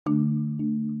Hi,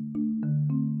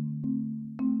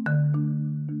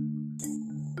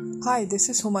 this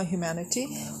is Huma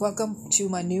Humanity. Welcome to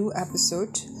my new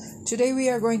episode. Today we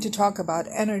are going to talk about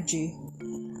energy.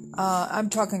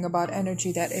 I'm talking about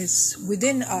energy that is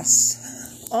within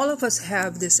us. All of us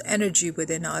have this energy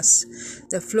within us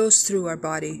that flows through our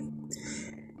body,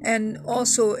 and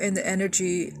also in the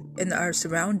energy in our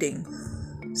surrounding.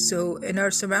 So in our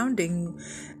surrounding,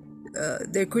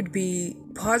 there could be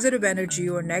positive energy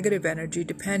or negative energy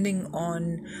depending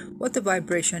on what the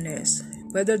vibration is.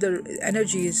 Whether the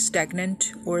energy is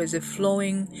stagnant or is it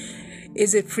flowing,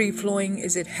 is it free flowing,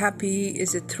 is it happy,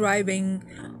 is it thriving,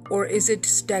 or is it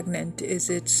stagnant, is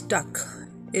it stuck,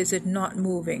 is it not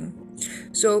moving.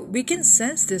 So we can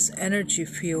sense this energy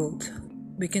field.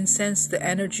 We can sense the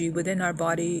energy within our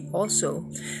body also,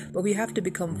 but we have to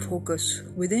become focused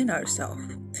within ourselves.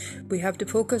 We have to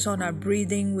focus on our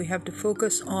breathing. We have to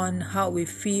focus on how we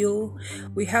feel.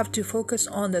 We have to focus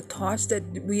on the thoughts that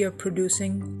we are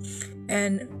producing.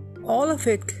 And all of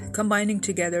it combining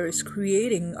together is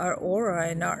creating our aura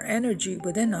and our energy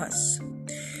within us.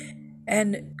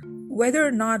 And whether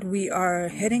or not we are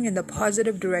heading in the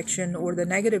positive direction or the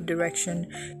negative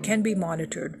direction can be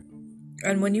monitored.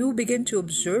 And when you begin to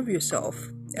observe yourself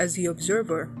as the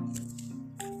observer,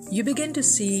 you begin to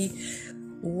see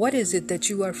what is it that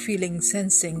you are feeling,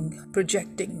 sensing,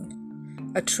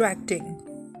 projecting, attracting,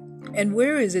 and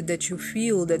where is it that you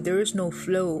feel that there is no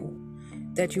flow,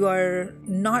 that you are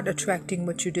not attracting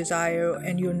what you desire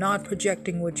and you're not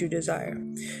projecting what you desire.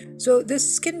 So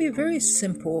this can be very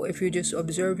simple if you just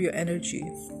observe your energy.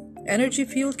 Energy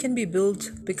field can be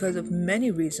built because of many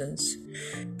reasons,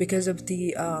 because of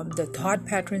the thought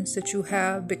patterns that you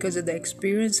have, because of the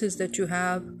experiences that you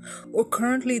have, or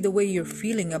currently the way you're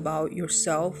feeling about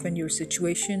yourself and your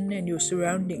situation and your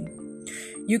surrounding.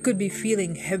 You could be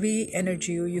feeling heavy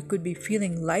energy or you could be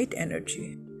feeling light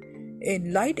energy.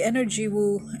 And light energy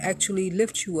will actually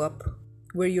lift you up,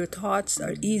 where your thoughts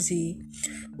are easy,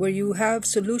 where you have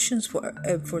solutions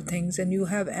for things and you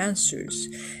have answers.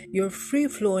 You're free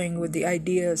flowing with the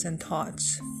ideas and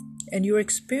thoughts, and you're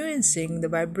experiencing the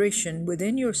vibration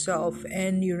within yourself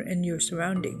and in your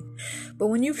surrounding. But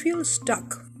when you feel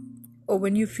stuck or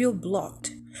when you feel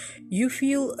blocked, you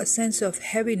feel a sense of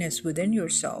heaviness within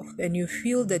yourself, and you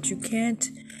feel that you can't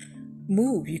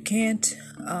move, you can't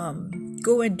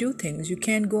go and do things, you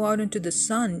can't go out into the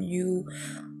sun, you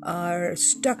are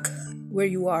stuck where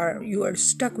you are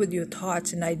stuck with your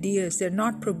thoughts and ideas. They're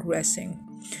not progressing.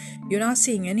 You're not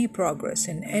seeing any progress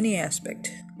in any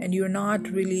aspect, and you're not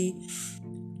really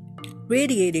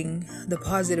radiating the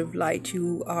positive light.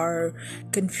 You are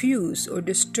confused or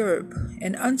disturbed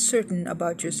and uncertain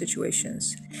about your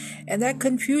situations, and that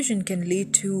confusion can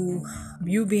lead to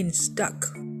you being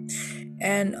stuck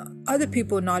and other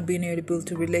people not being able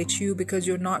to relate to you because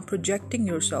you're not projecting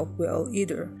yourself well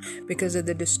either, because of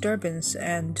the disturbance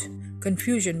and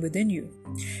confusion within you.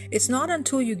 It's not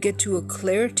until you get to a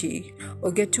clarity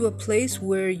or get to a place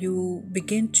where you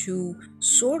begin to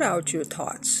sort out your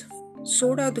thoughts,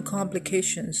 sort out the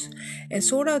complications, and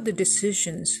sort out the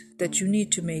decisions that you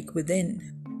need to make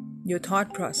within your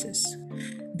thought process.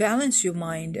 Balance your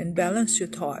mind and balance your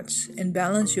thoughts and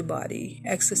balance your body.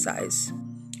 Exercise.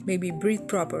 Maybe breathe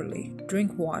properly,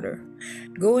 drink water,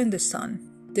 go in the sun,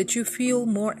 that you feel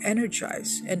more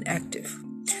energized and active.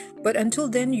 But until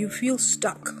then, you feel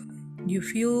stuck. You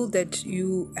feel that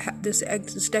you have this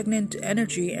stagnant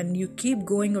energy and you keep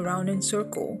going around in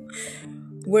circle,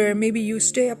 where maybe you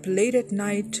stay up late at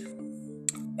night,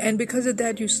 and because of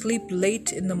that you sleep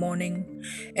late in the morning,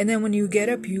 and then when you get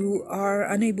up you are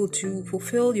unable to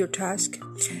fulfill your task,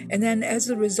 and then as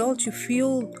a result you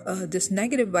feel this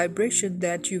negative vibration,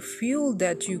 that you feel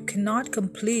that you cannot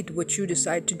complete what you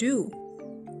decide to do.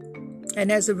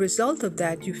 And as a result of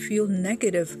that you feel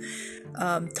negative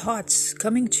thoughts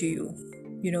coming to you,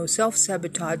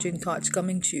 self-sabotaging thoughts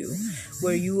coming to you,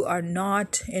 where you are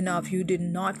not enough, you did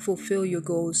not fulfill your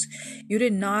goals, you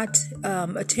did not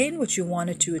attain what you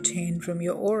wanted to attain from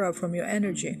your aura, from your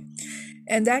energy.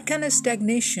 And that kind of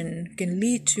stagnation can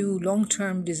lead to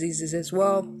long-term diseases as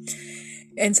well,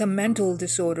 and some mental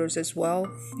disorders as well,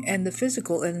 and the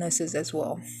physical illnesses as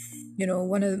well.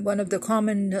 One of the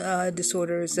common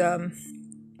disorders,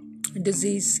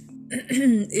 disease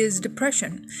is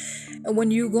depression. And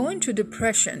when you go into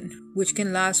depression, which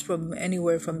can last from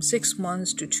anywhere from 6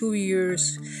 months to 2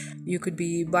 years, you could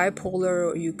be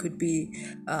bipolar, or you could be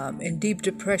in deep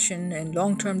depression and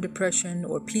long-term depression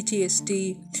or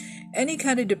PTSD. Any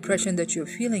kind of depression that you're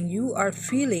feeling, you are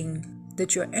feeling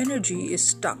that your energy is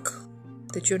stuck,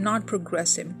 that you're not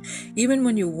progressing. Even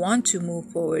when you want to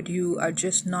move forward, you are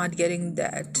just not getting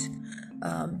that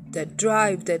that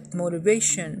drive, that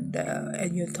motivation,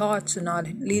 and your thoughts are not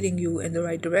leading you in the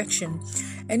right direction,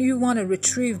 and you want to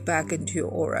retrieve back into your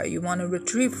aura, you want to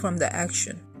retrieve from the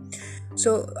action.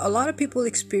 So a lot of people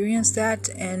experience that,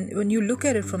 and when you look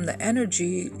at it from the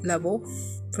energy level,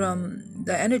 from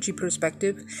the energy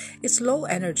perspective, it's low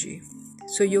energy.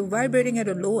 So you're vibrating at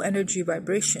a low energy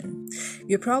vibration.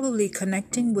 You're probably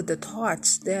connecting with the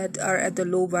thoughts that are at the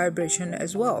low vibration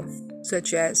as well,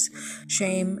 such as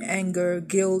shame, anger,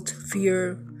 guilt,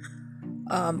 fear.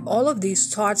 All of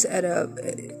these thoughts at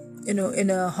in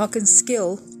a Hawkins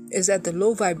scale is at the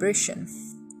low vibration.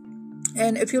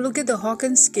 And if you look at the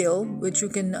Hawkins scale, which you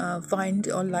can find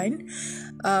online,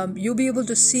 you'll be able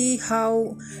to see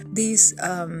how these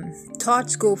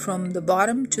thoughts go from the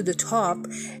bottom to the top,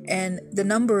 and the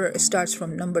number starts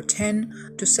from number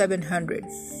 10 to 700.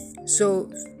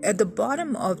 So at the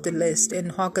bottom of the list in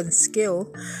Hawkins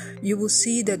scale, you will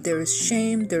see that there is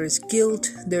shame, there is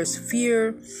guilt, there's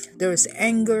fear, there is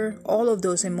anger. All of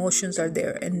those emotions are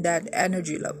there in that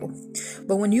energy level.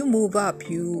 But when you move up,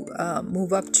 you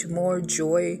move up to more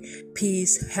joy,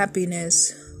 peace,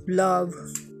 happiness, love,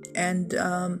 and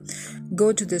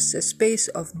go to this space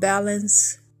of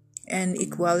balance and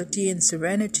equality and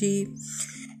serenity.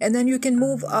 And then you can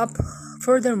move up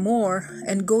furthermore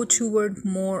and go toward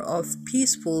more of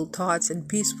peaceful thoughts and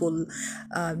peaceful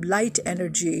light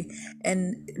energy,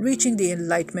 and reaching the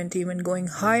enlightenment, even going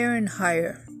higher and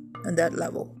higher on that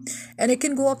level. And it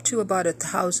can go up to about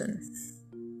 1,000,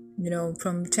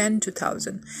 from 10 to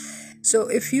 1,000. So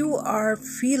if you are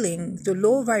feeling the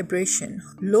low vibration,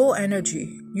 low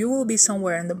energy, you will be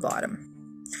somewhere in the bottom.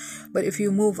 But if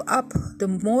you move up, the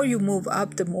more you move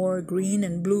up, the more green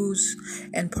and blues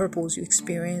and purples you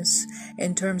experience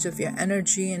in terms of your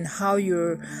energy, and how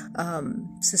you're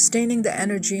sustaining the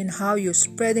energy, and how you're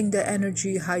spreading the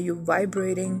energy, how you're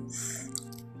vibrating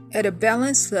at a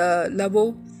balanced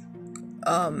level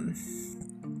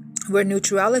where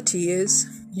neutrality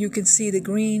is. You can see the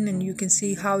green, and you can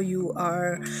see how you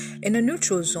are in a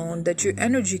neutral zone, that your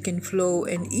energy can flow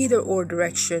in either or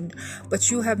direction, but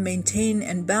you have maintained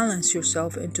and balanced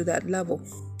yourself into that level.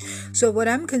 So what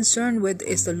I'm concerned with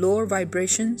is the lower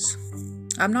vibrations.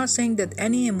 I'm not saying that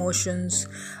any emotions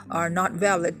are not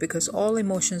valid, because all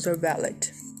emotions are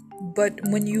valid. But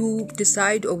when you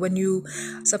decide, or when you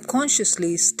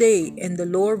subconsciously stay in the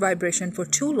lower vibration for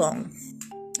too long,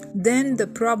 then the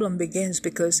problem begins,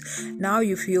 because now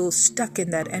you feel stuck in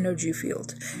that energy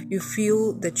field. You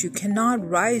feel that you cannot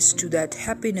rise to that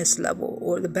happiness level,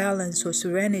 or the balance, or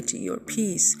serenity, or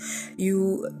peace.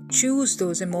 You choose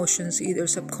those emotions either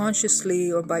subconsciously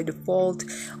or by default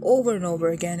over and over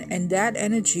again, and that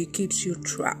energy keeps you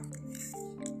trapped.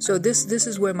 So this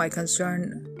is where my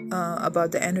concern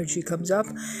about the energy comes up,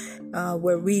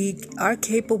 where we are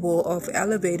capable of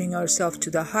elevating ourselves to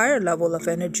the higher level of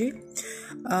energy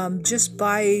just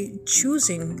by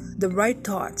choosing the right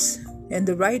thoughts and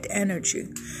the right energy,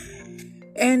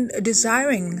 and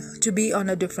desiring to be on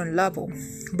a different level.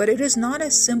 But it is not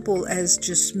as simple as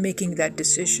just making that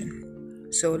decision.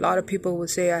 So a lot of people will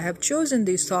say, I have chosen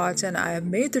these thoughts and I have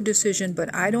made the decision,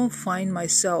 but I don't find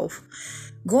myself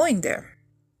going there.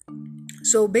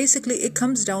 So basically it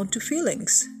comes down to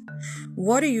feelings.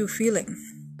 What are you feeling?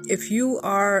 If you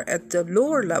are at the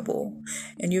lower level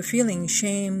and you're feeling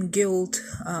shame, guilt,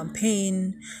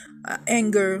 pain,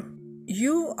 anger,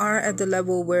 you are at the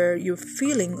level where you're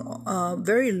feeling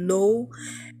very low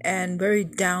and very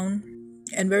down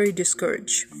and very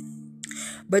discouraged.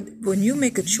 But when you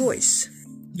make a choice,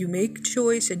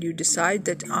 and you decide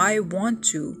that I want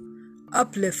to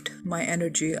uplift my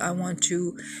energy, I want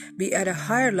to be at a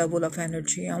higher level of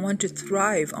energy, I want to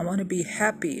thrive, I want to be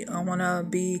happy, I want to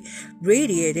be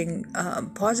radiating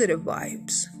positive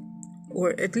vibes,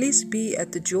 or at least be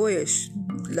at the joyous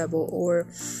level or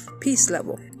peace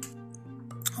level.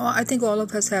 I think all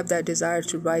of us have that desire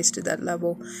to rise to that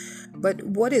level. But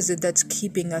what is it that's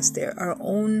keeping us there? Our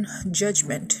own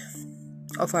judgment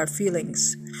of our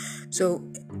feelings. So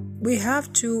we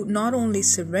have to not only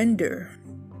surrender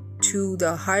to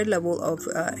the high level of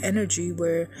energy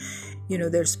where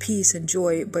there's peace and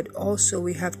joy, but also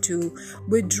we have to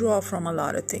withdraw from a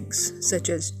lot of things, such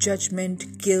as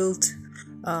judgment, guilt,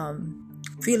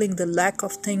 feeling the lack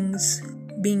of things,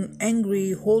 being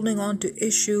angry, holding on to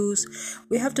issues.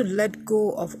 We have to let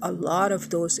go of a lot of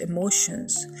those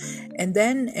emotions, and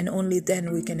then and only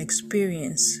then we can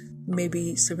experience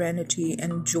maybe serenity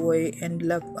and joy and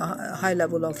love, high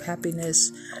level of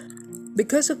happiness.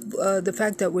 Because of the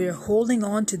fact that we're holding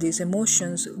on to these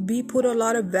emotions, we put a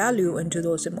lot of value into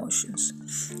those emotions.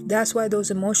 That's why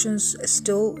those emotions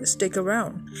still stick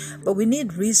around. But we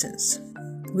need reasons.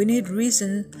 We need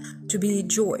reason to be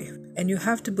joy. And you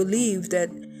have to believe that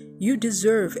you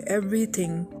deserve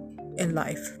everything in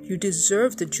life. You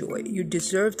deserve the joy. You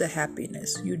deserve the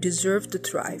happiness. You deserve to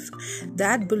thrive.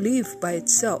 That belief by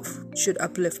itself should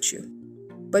uplift you.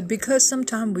 But because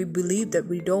sometimes we believe that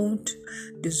we don't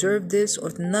deserve this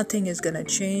or nothing is going to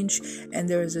change, and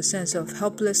there is a sense of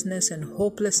helplessness and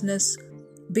hopelessness,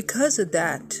 because of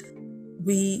that,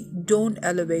 we don't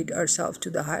elevate ourselves to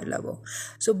the higher level.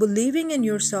 So believing in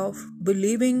yourself,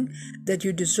 believing that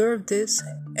you deserve this,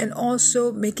 and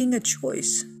also making a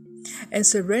choice and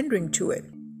surrendering to it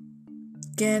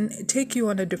can take you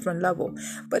on a different level.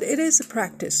 But it is a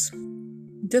practice,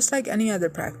 just like any other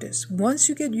practice. Once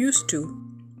you get used to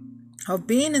of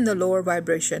being in the lower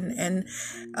vibration and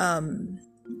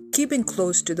keeping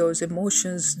close to those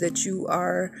emotions that you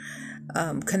are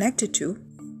connected to,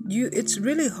 it's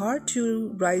really hard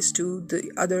to rise to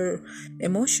the other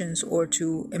emotions or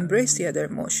to embrace the other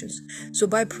emotions. So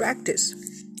by practice,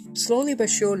 slowly but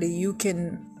surely, you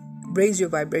can raise your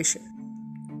vibration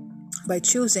by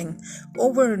choosing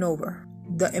over and over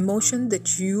the emotion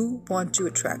that you want to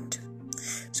attract.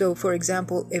 So for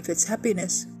example, if it's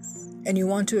happiness and you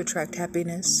want to attract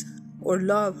happiness, or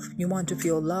love, you want to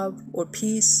feel love, or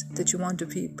peace, that you want to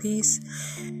feel peace,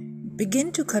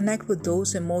 begin to connect with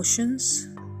those emotions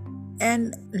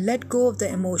and let go of the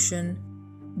emotion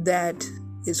that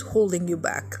is holding you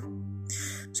back.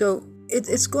 So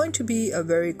it's going to be a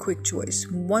very quick choice.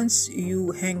 Once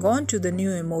you hang on to the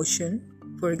new emotion,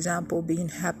 for example, being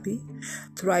happy,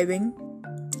 thriving,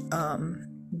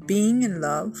 being in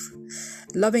love,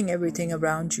 loving everything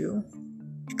around you,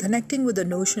 connecting with the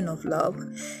notion of love,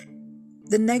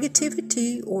 the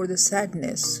negativity or the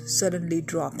sadness suddenly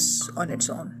drops on its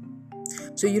own.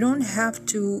 So you don't have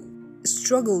to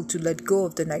struggle to let go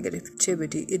of the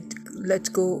negativity. It lets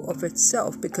go of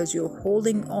itself because you're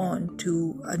holding on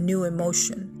to a new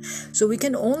emotion. So we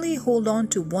can only hold on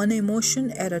to one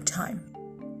emotion at a time.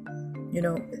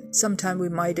 Sometimes we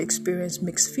might experience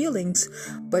mixed feelings,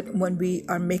 but when we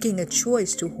are making a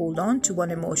choice to hold on to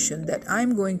one emotion, that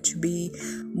I'm going to be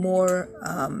more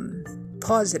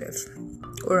positive,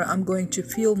 or I'm going to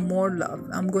feel more love,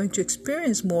 I'm going to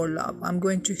experience more love, I'm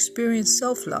going to experience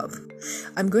self-love,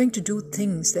 I'm going to do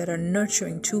things that are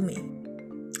nurturing to me,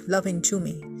 loving to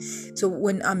me. So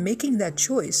when I'm making that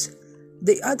choice,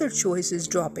 the other choice is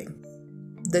dropping.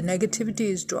 The negativity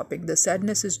is dropping. The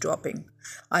sadness is dropping.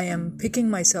 I am picking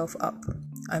myself up.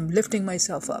 I'm lifting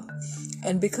myself up.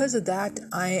 And because of that,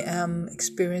 I am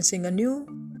experiencing a new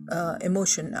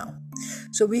emotion now.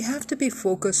 So we have to be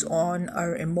focused on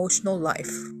our emotional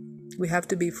life. We have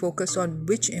to be focused on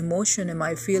which emotion am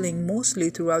I feeling mostly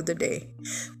throughout the day?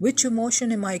 Which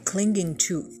emotion am I clinging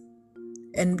to?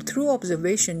 And through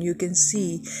observation, you can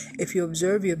see, if you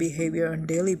observe your behavior on a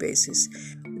daily basis,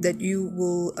 that you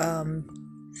will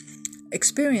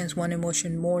experience one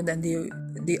emotion more than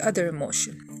the other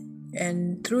emotion.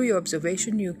 And through your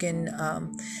observation, you can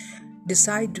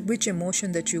decide which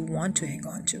emotion that you want to hang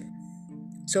on to.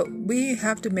 So we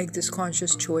have to make this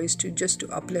conscious choice to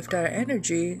uplift our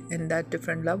energy in that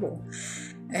different level.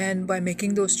 And by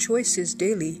making those choices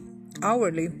daily,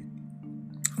 hourly,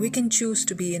 we can choose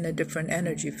to be in a different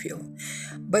energy field.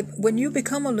 But when you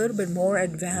become a little bit more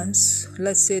advanced,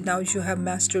 let's say now you have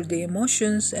mastered the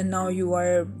emotions and now you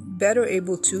are better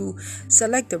able to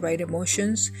select the right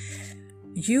emotions,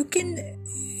 you can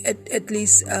at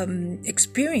least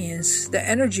experience the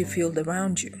energy field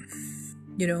around you.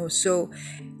 So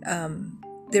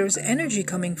there's energy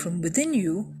coming from within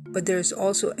you, but there's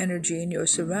also energy in your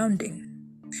surrounding.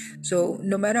 So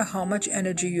no matter how much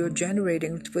energy you're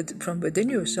generating from within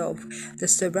yourself, the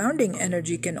surrounding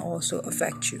energy can also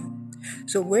affect you.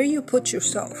 So where you put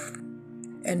yourself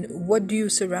and what do you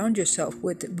surround yourself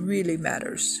with really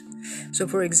matters. So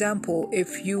for example,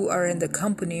 if you are in the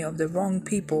company of the wrong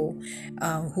people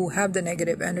who have the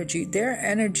negative energy, their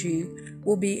energy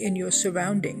will be in your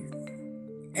surrounding.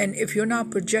 And if you're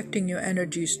not projecting your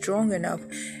energy strong enough,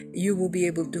 you will be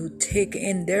able to take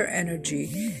in their energy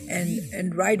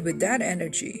and ride with that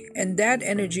energy. And that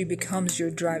energy becomes your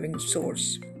driving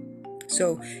source.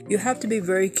 So you have to be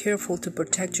very careful to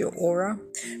protect your aura,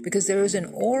 because there is an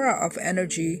aura of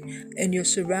energy in your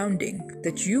surrounding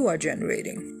that you are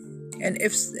generating. And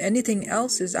if anything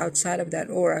else is outside of that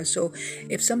aura, so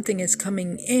if something is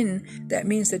coming in, that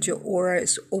means that your aura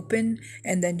is open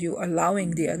and then you're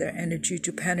allowing the other energy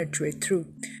to penetrate through.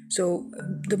 So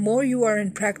the more you are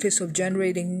in practice of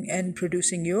generating and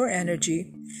producing your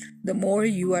energy, the more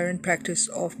you are in practice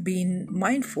of being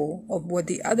mindful of what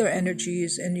the other energy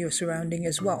is in your surrounding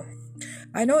as well.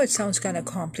 I know it sounds kind of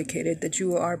complicated that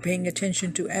you are paying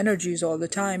attention to energies all the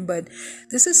time, but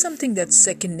this is something that's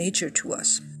second nature to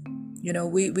us.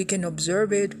 We can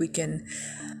observe it, we can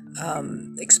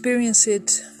experience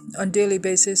it on daily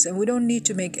basis, and we don't need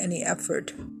to make any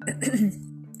effort.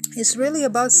 It's really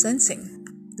about sensing.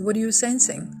 What are you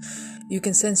sensing? You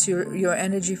can sense your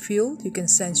energy field, you can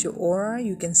sense your aura,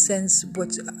 you can sense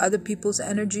what other people's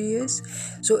energy is.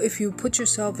 So if you put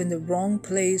yourself in the wrong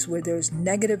place where there's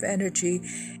negative energy,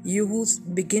 you will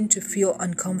begin to feel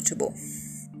uncomfortable.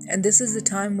 And this is the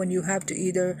time when you have to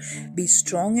either be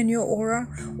strong in your aura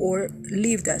or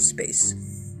leave that space.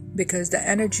 Because the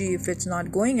energy, if it's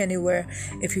not going anywhere,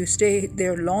 if you stay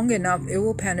there long enough, it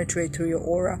will penetrate through your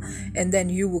aura, and then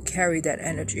you will carry that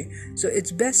energy. So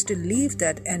it's best to leave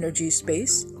that energy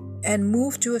space and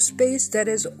move to a space that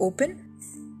is open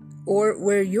or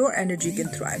where your energy can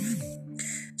thrive.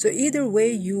 So either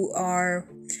way, you are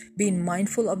being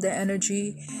mindful of the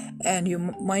energy, and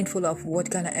you're mindful of what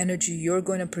kind of energy you're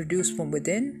going to produce from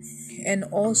within, and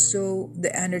also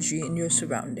the energy in your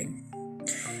surrounding.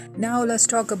 Now let's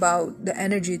talk about the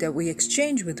energy that we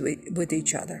exchange with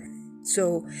each other.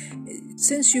 So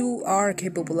since you are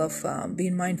capable of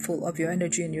being mindful of your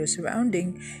energy and your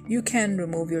surrounding, you can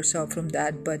remove yourself from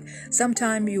that. But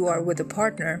sometimes you are with a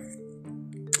partner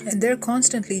and they're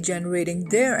constantly generating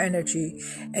their energy,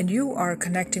 and you are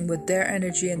connecting with their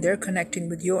energy and they're connecting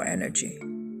with your energy.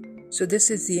 So this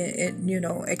is the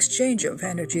exchange of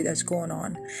energy that's going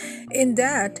on. In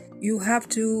that, you have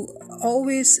to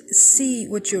always see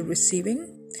what you're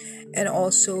receiving and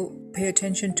also pay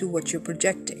attention to what you're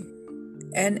projecting.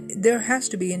 And there has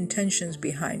to be intentions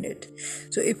behind it.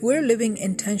 So if we're living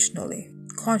intentionally,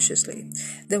 consciously,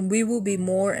 then we will be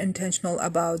more intentional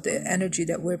about the energy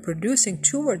that we're producing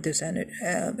toward this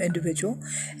individual,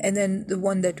 and then the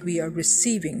one that we are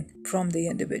receiving from the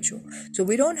individual. So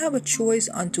we don't have a choice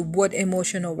onto what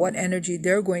emotion or what energy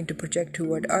they're going to project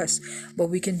toward us,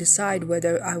 but we can decide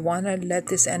whether I want to let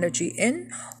this energy in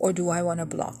or do I want to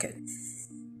block it.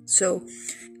 So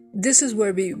this is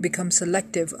where we become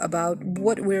selective about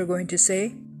what we're going to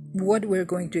say, what we're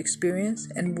going to experience,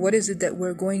 and what is it that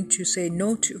we're going to say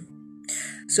no to.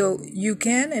 So you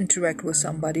can interact with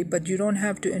somebody, but you don't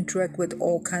have to interact with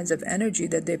all kinds of energy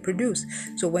that they produce.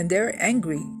 So when they're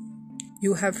angry,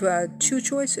 you have two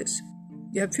choices.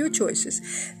 You have few choices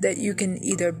that you can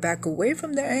either back away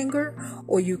from their anger,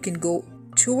 or you can go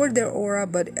toward their aura,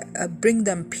 but bring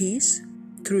them peace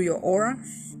through your aura.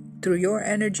 Through your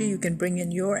energy, you can bring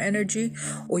in your energy,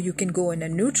 or you can go in a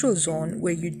neutral zone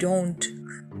where you don't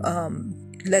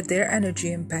let their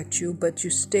energy impact you, but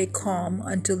you stay calm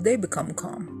until they become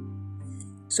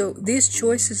calm. So these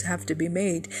choices have to be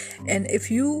made. And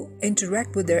if you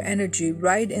interact with their energy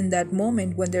right in that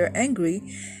moment when they're angry,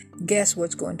 guess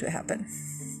what's going to happen?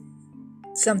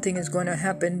 Something is going to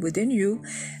happen within you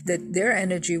that their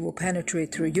energy will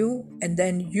penetrate through you, and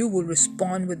then you will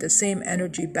respond with the same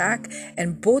energy back,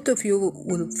 and both of you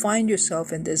will find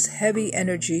yourself in this heavy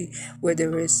energy where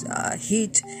there is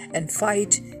heat and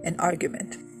fight and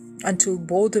argument, until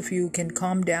both of you can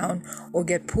calm down or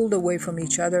get pulled away from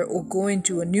each other or go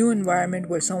into a new environment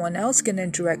where someone else can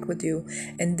interact with you,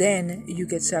 and then you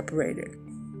get separated.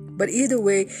 But either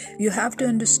way, you have to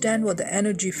understand what the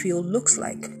energy field looks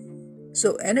like.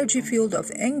 So energy field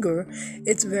of anger,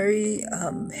 it's very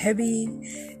heavy,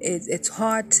 it's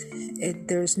hot,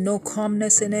 there's no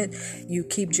calmness in it. You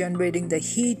keep generating the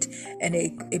heat and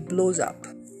it blows up,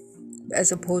 as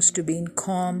opposed to being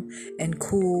calm and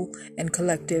cool and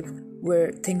collective,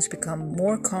 where things become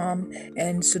more calm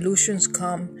and solutions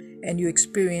come and you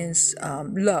experience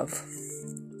love.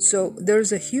 So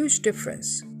there's a huge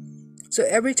difference. So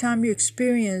every time you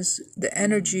experience the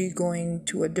energy going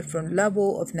to a different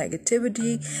level of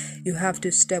negativity, you have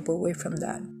to step away from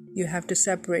that. You have to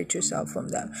separate yourself from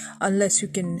that. Unless you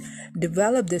can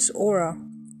develop this aura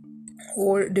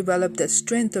or develop the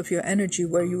strength of your energy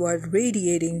where you are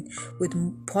radiating with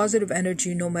positive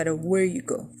energy no matter where you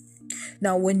go.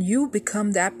 Now, when you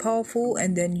become that powerful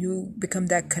and then you become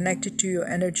that connected to your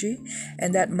energy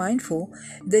and that mindful,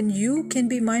 then you can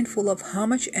be mindful of how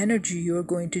much energy you're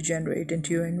going to generate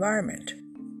into your environment.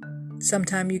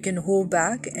 Sometimes you can hold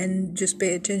back and just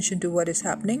pay attention to what is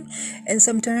happening, and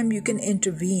sometimes you can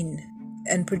intervene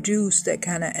and produce that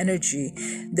kind of energy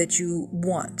that you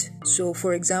want. So,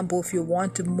 for example, if you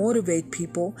want to motivate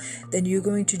people, then you're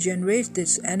going to generate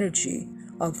this energy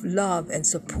of love and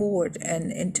support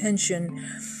and intention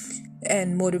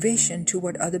and motivation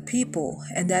toward other people,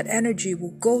 and that energy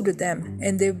will go to them,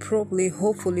 and they probably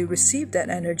hopefully receive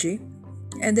that energy,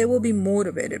 and they will be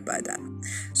motivated by that.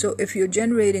 So if you're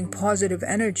generating positive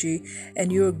energy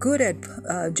and you're good at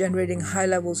generating high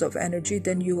levels of energy,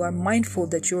 then you are mindful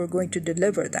that you're going to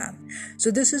deliver that.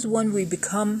 So this is when we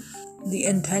become the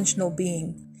intentional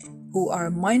being who are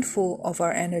mindful of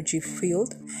our energy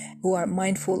field, who are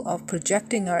mindful of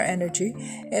projecting our energy,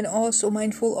 and also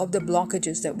mindful of the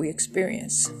blockages that we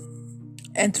experience.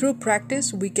 And through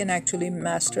practice, we can actually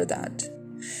master that.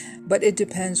 But it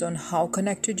depends on how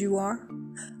connected you are,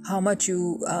 how much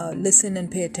you listen and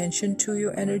pay attention to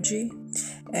your energy,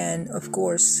 and of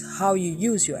course, how you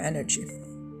use your energy.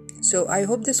 So I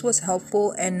hope this was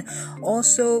helpful. And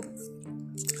also,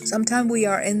 sometimes we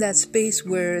are in that space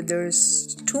where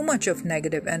there's too much of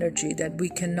negative energy that we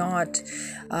cannot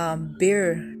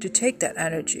bear to take that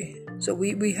energy. So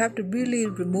we have to really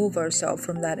remove ourselves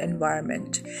from that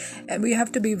environment. And we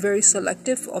have to be very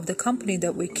selective of the company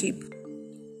that we keep,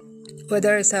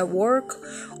 whether it's at work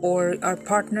or our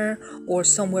partner or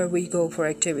somewhere we go for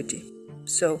activity.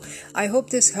 So I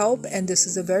hope this helped, and this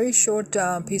is a very short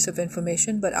piece of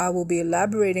information, but I will be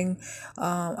elaborating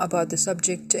about the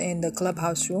subject in the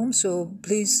clubhouse room. So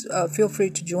please feel free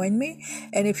to join me.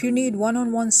 And if you need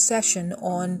one-on-one session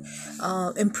on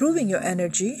improving your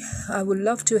energy, I would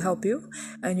love to help you,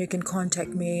 and you can contact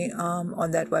me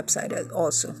on that website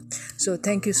also. So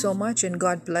thank you so much, and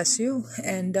God bless you,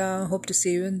 and hope to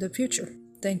see you in the future.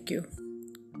 Thank you.